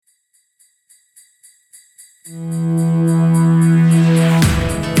Oh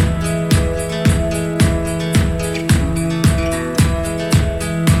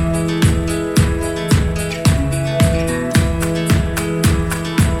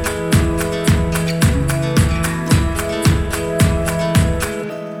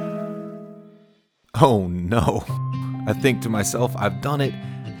no, I think to myself, I've done it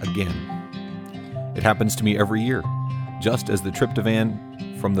again. It happens to me every year, just as the tryptophan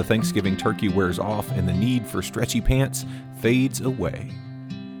from the Thanksgiving turkey wears off and the need for stretchy pants fades away.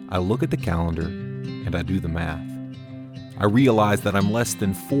 I look at the calendar and I do the math. I realize that I'm less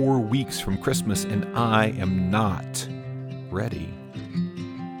than 4 weeks from Christmas and I am not ready.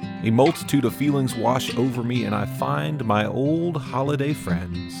 A multitude of feelings wash over me and I find my old holiday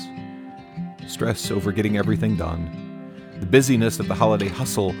friends. Stress over getting everything done, the busyness of the holiday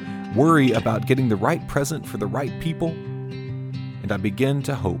hustle, worry about getting the right present for the right people, and I begin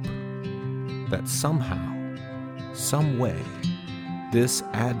to hope that somehow, some way, this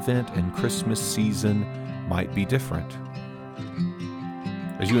Advent and Christmas season might be different.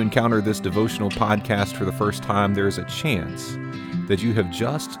 As you encounter this devotional podcast for the first time, there is a chance that you have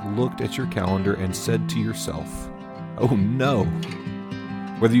just looked at your calendar and said to yourself, "Oh no."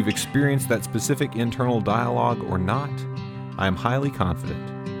 Whether you've experienced that specific internal dialogue or not, I am highly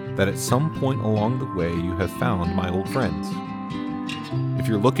confident that at some point along the way you have found my old friends. If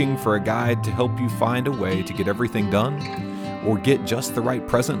you're looking for a guide to help you find a way to get everything done, or get just the right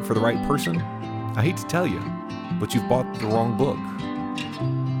present for the right person, I hate to tell you, but you've bought the wrong book.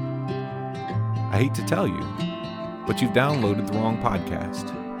 I hate to tell you, but you've downloaded the wrong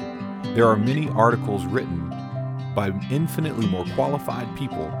podcast. There are many articles written by infinitely more qualified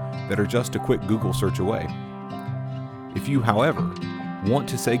people that are just a quick Google search away. If you, however, want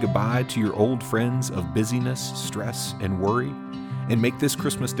to say goodbye to your old friends of busyness, stress, and worry, and make this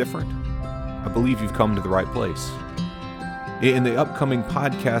Christmas different, I believe you've come to the right place. In the upcoming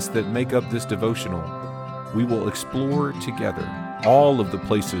podcasts that make up this devotional, we will explore together all of the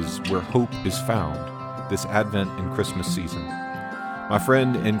places where hope is found this Advent and Christmas season. My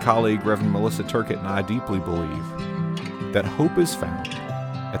friend and colleague, Reverend Melissa Turkett, and I deeply believe that hope is found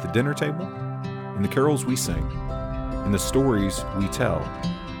at the dinner table, in the carols we sing, in the stories we tell,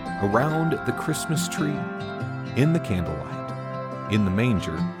 around the Christmas tree, in the candlelight, in the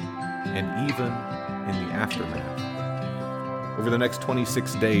manger, and even in the aftermath. Over the next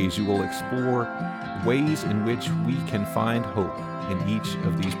 26 days, you will explore ways in which we can find hope in each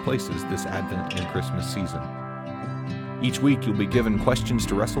of these places this Advent and Christmas season. Each week you'll be given questions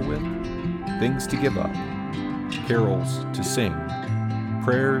to wrestle with, things to give up, carols to sing,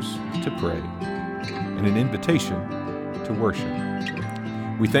 prayers to pray, and an invitation to worship.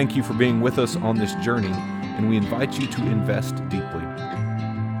 We thank you for being with us on this journey, and we invite you to invest deeply.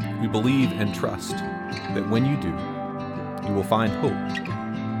 We believe and trust that when you do, you will find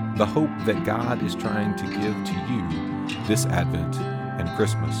hope, the hope that God is trying to give to you this Advent and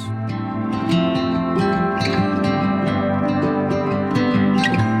Christmas.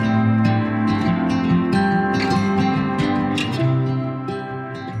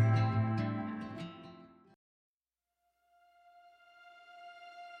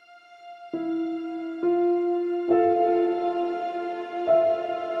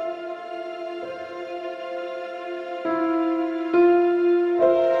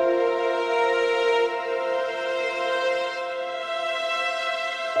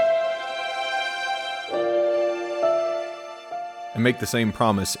 I make the same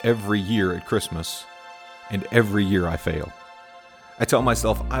promise every year at Christmas, and every year I fail. I tell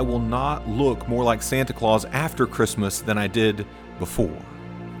myself I will not look more like Santa Claus after Christmas than I did before.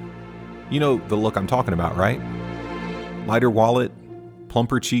 You know the look I'm talking about, right? Lighter wallet,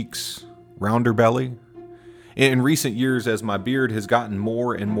 plumper cheeks, rounder belly. In recent years, as my beard has gotten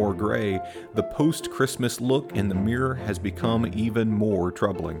more and more gray, the post-Christmas look in the mirror has become even more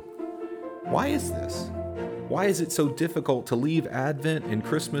troubling. Why is this? Why is it so difficult to leave Advent and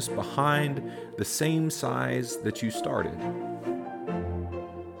Christmas behind the same size that you started?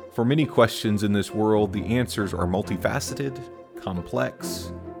 For many questions in this world, the answers are multifaceted,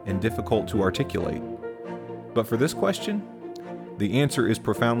 complex, and difficult to articulate. But for this question, the answer is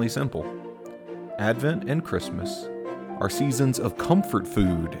profoundly simple. Advent and Christmas are seasons of comfort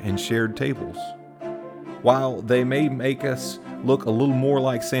food and shared tables. While they may make us look a little more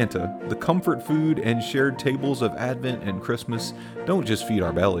like Santa, the comfort food and shared tables of Advent and Christmas don't just feed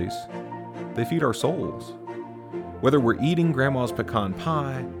our bellies, they feed our souls. Whether we're eating Grandma's pecan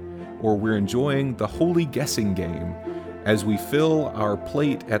pie or we're enjoying the holy guessing game as we fill our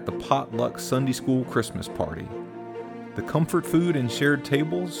plate at the potluck Sunday school Christmas party, the comfort food and shared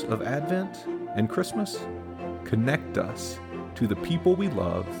tables of Advent and Christmas connect us to the people we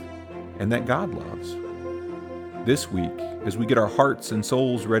love and that God loves. This week, as we get our hearts and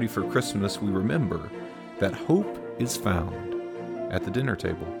souls ready for Christmas, we remember that hope is found at the dinner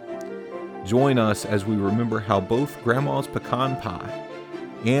table. Join us as we remember how both Grandma's pecan pie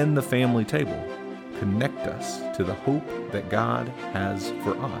and the family table connect us to the hope that God has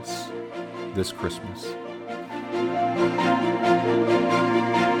for us this Christmas.